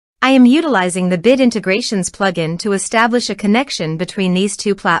I am utilizing the Bit Integrations plugin to establish a connection between these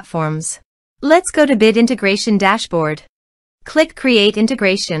two platforms. Let's go to Bit Integration Dashboard. Click Create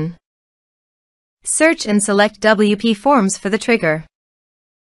Integration. Search and select WPForms for the trigger.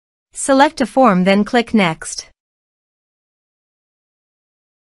 Select a form, then click Next.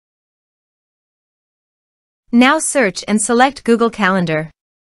 Now search and select Google Calendar.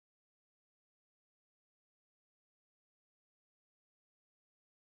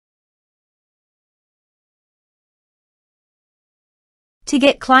 To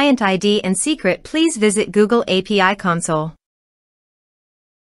get client ID and secret, please visit Google API Console.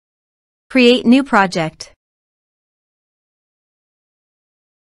 Create new project.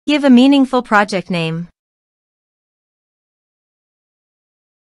 Give a meaningful project name.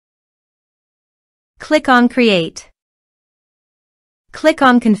 Click on Create. Click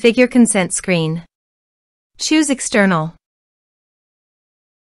on Configure Consent screen. Choose External.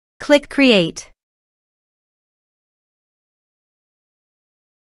 Click Create.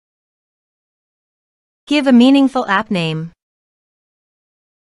 Give a meaningful app name.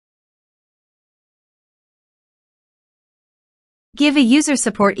 Give a user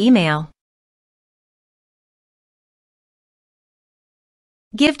support email.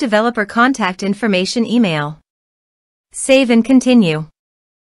 Give developer contact information email. Save and continue.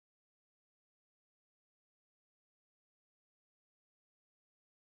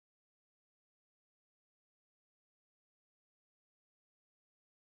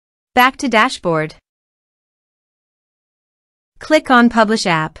 Back to Dashboard. Click on Publish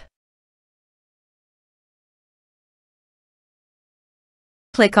App.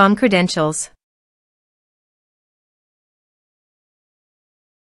 Click on Credentials.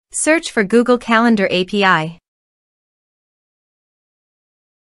 Search for Google Calendar API.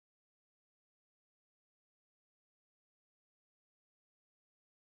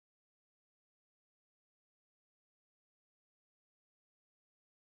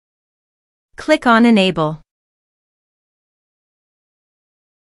 Click on Enable.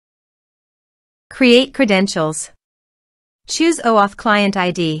 Create credentials. Choose OAuth Client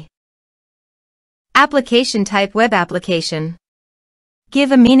ID. Application type Web application.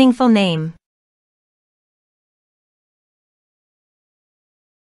 Give a meaningful name.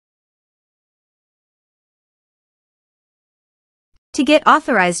 To get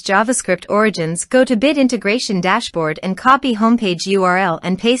authorized JavaScript origins, go to Bit Integration Dashboard and copy homepage URL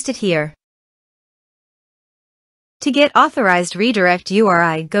and paste it here. To get authorized redirect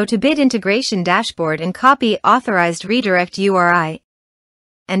URI, go to Bit Integration Dashboard and copy authorized redirect URI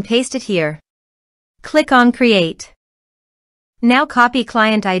and paste it here. Click on Create. Now copy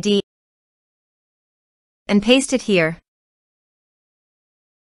client ID and paste it here.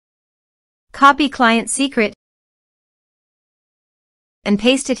 Copy client secret and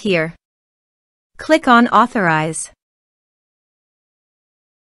paste it here. Click on Authorize.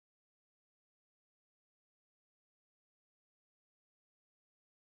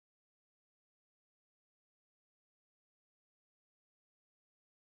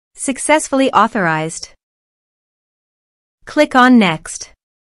 Successfully authorized. Click on Next.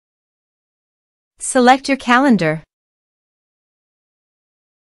 Select your calendar.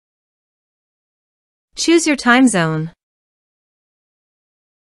 Choose your time zone.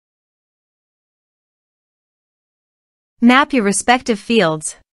 Map your respective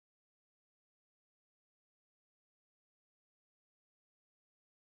fields.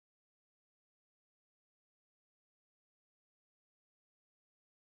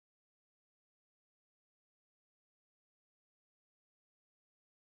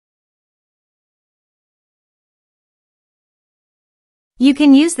 You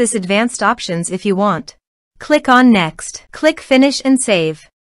can use this advanced options if you want. Click on Next. Click Finish and Save.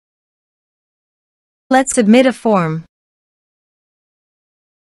 Let's submit a form.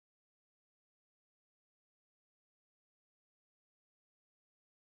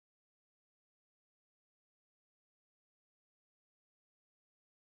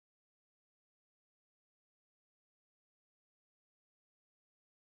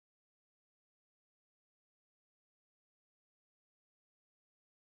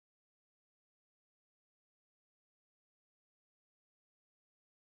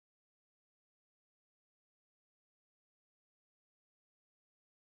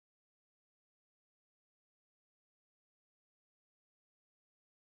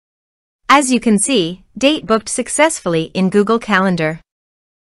 As you can see, date booked successfully in Google Calendar.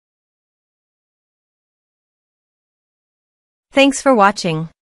 Thanks for watching.